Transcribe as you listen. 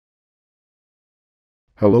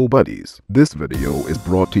Hello buddies, this video is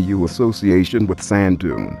brought to you association with Sand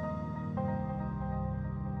Dune.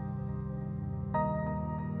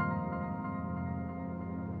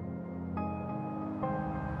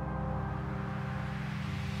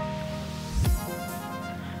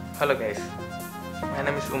 Hello guys, my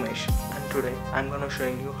name is Umesh and today I'm gonna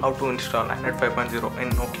showing you how to install Android 5.0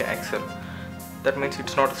 in Nokia XL. That means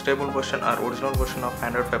it's not a stable version or original version of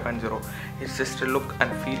Android 5.0. It's just a look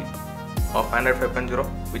and feel of Android 5.0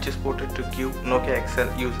 which is ported to give Nokia XL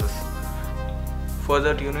users. For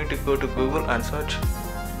that you need to go to Google and search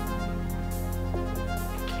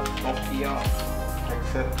Nokia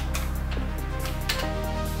XL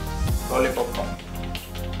Lollipop ROM.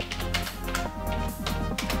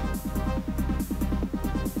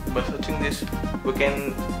 By searching this, we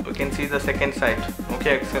can see the second site,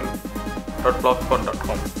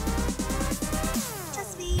 nokiaxl.blogspot.com.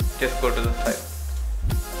 Just go to the site,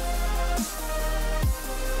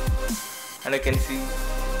 and you can see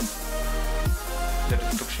the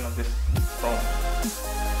description of this ROM.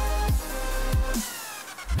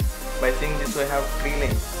 By seeing this, we have three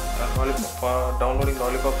links: for downloading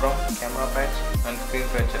Lollipop ROM, camera patch, and screen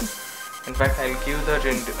patcher. In fact, I'll give the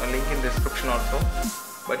link in description also.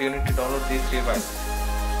 But you need to download these three files: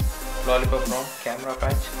 Lollipop ROM, camera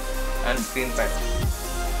patch, and screen patch.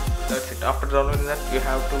 That's it. After downloading that, you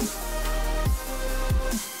have to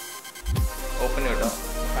open your down.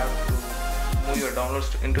 You have to move your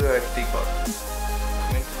downloads into your SD card.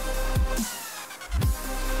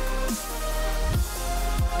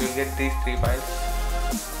 You'll get these three files.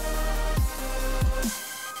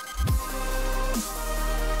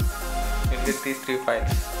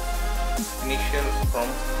 Initial from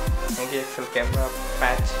Nokia XL camera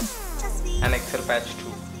patch and XL patch 2.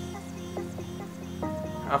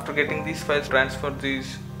 After getting these files, transfer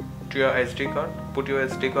these to your SD card. Put your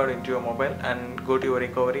SD card into your mobile and go to your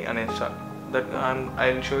recovery and install. That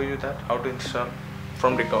I'll show you that how to install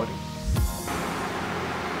from recovery.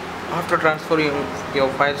 After transferring your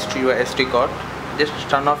files to your SD card, just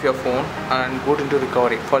turn off your phone and go into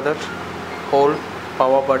recovery. For that, hold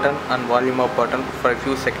power button and volume up button for a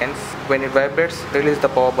few seconds. When it vibrates, release the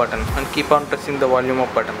power button and keep on pressing the volume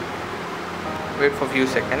up button. Wait for a few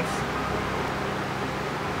seconds.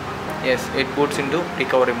 Yes, it boots into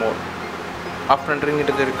recovery mode. After entering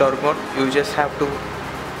into the recovery mode, you just have to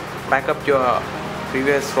back up your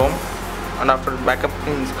previous ROM, and after backup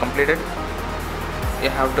is completed, you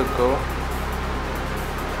have to go.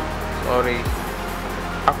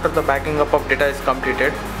 After the backing up of data is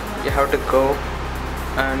completed, you have to go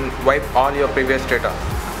and wipe all your previous data.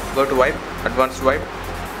 Go to wipe, advanced wipe,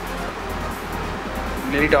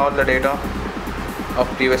 delete all the data of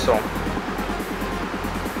previous ROM.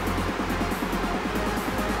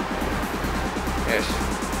 Yes,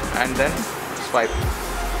 and then swipe.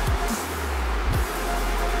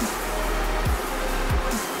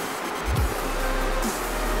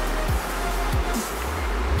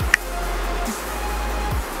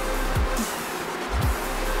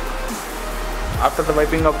 After the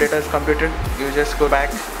wiping of data is completed, you just go back,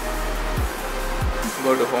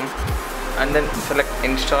 go to home, and then select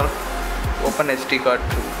install, open SD card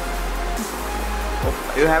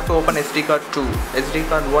 2. You have to open SD card 2. SD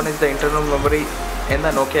card 1 is the internal memory in the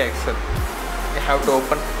Nokia XL. You have to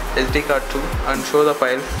open SD card 2 and show the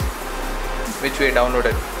files which we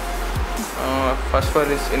downloaded. First file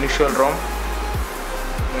is initial ROM.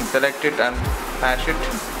 Select it and flash it.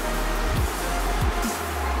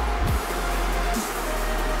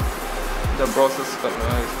 The process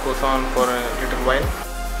goes on for a little while.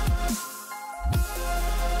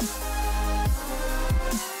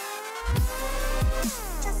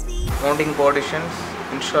 Mounting partitions,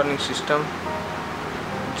 installing system,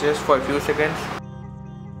 just for a few seconds.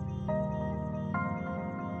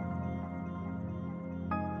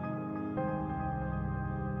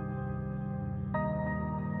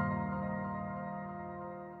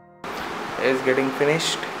 Is getting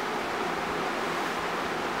finished.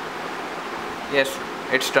 Yes,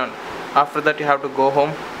 it's done. After that, you have to go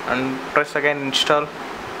home and press again install,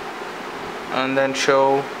 and then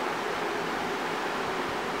show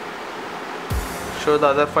the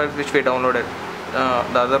other files which we downloaded.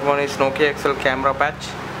 The other one is Nokia XL camera patch.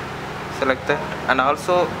 Select that, and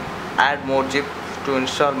also add more zip to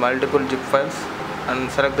install multiple zip files, and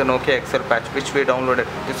select the Nokia XL patch which we downloaded.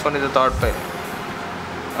 This one is the third file,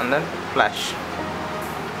 and then flash.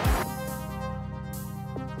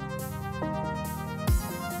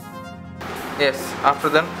 Yes, after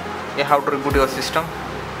then you have to reboot your system,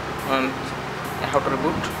 and you have to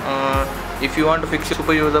reboot. If you want to fix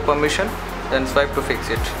super user permission, then swipe to fix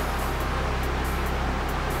it.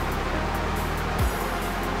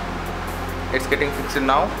 it's getting fixed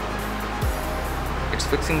now. It's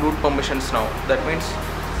fixing root permissions now. That means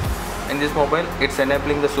in this mobile it's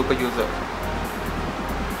enabling the super user.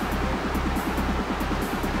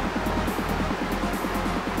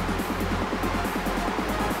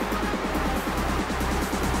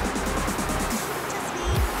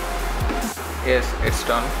 Yes, it's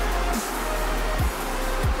done.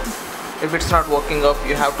 If it's not working up,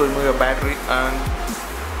 you have to remove your battery and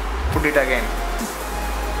put it again.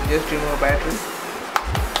 Just remove battery.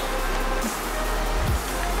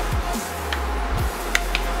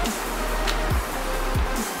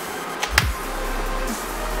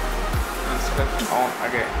 And select on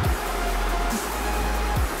again.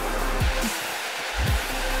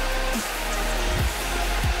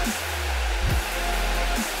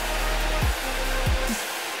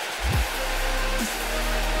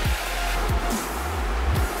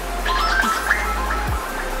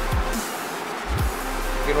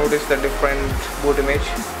 You notice the different boot image.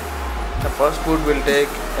 The first boot will take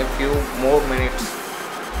a few more minutes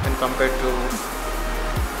when compared to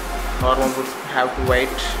normal boots. Have to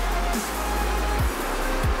wait.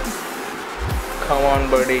 Come on,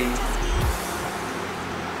 buddy.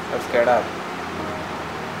 Let's get up.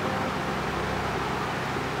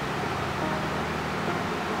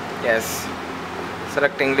 Yes.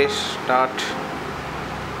 Select English. Start.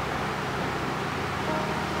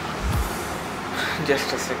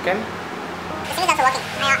 Just a second. The SIM is also working.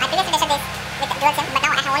 I previously tested this with dual SIM, but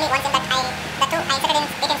now I have only one SIM the two I inserted in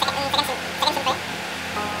second SIM tray.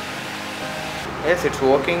 Yes, it's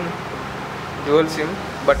working. Dual SIM,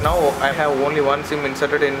 but now I have only one SIM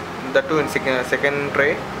inserted in the two in second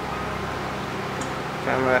tray.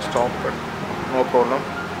 Camera stop, but no problem.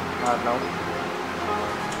 Not now.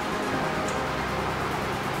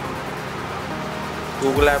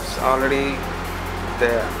 Google Apps already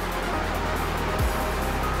there.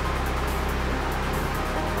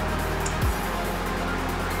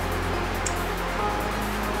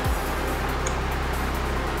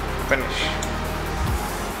 Finish.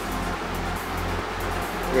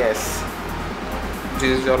 Yes,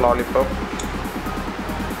 this is your Lollipop.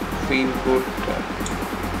 Feel good.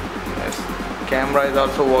 Yes, camera is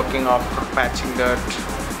also working after patching that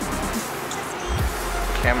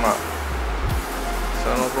camera,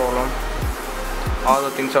 so no problem. All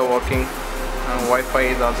the things are working, and Wi-Fi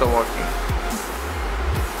is also working.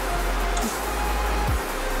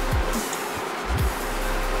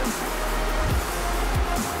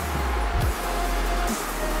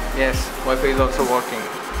 Yes, Wi-Fi is also working.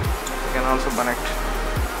 You can also connect.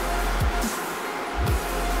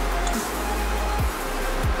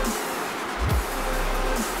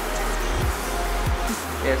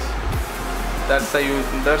 Yes, that's the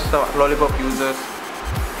Lollipop users.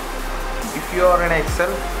 If you are in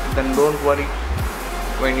Excel, then don't worry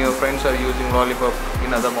when your friends are using Lollipop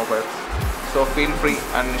in other mobiles. So feel free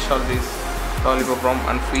and install this Lollipop ROM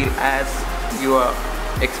and feel as you are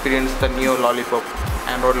experience the new Lollipop,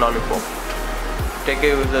 Android Lollipop. Take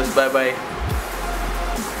care users, bye bye.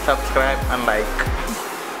 Subscribe and like.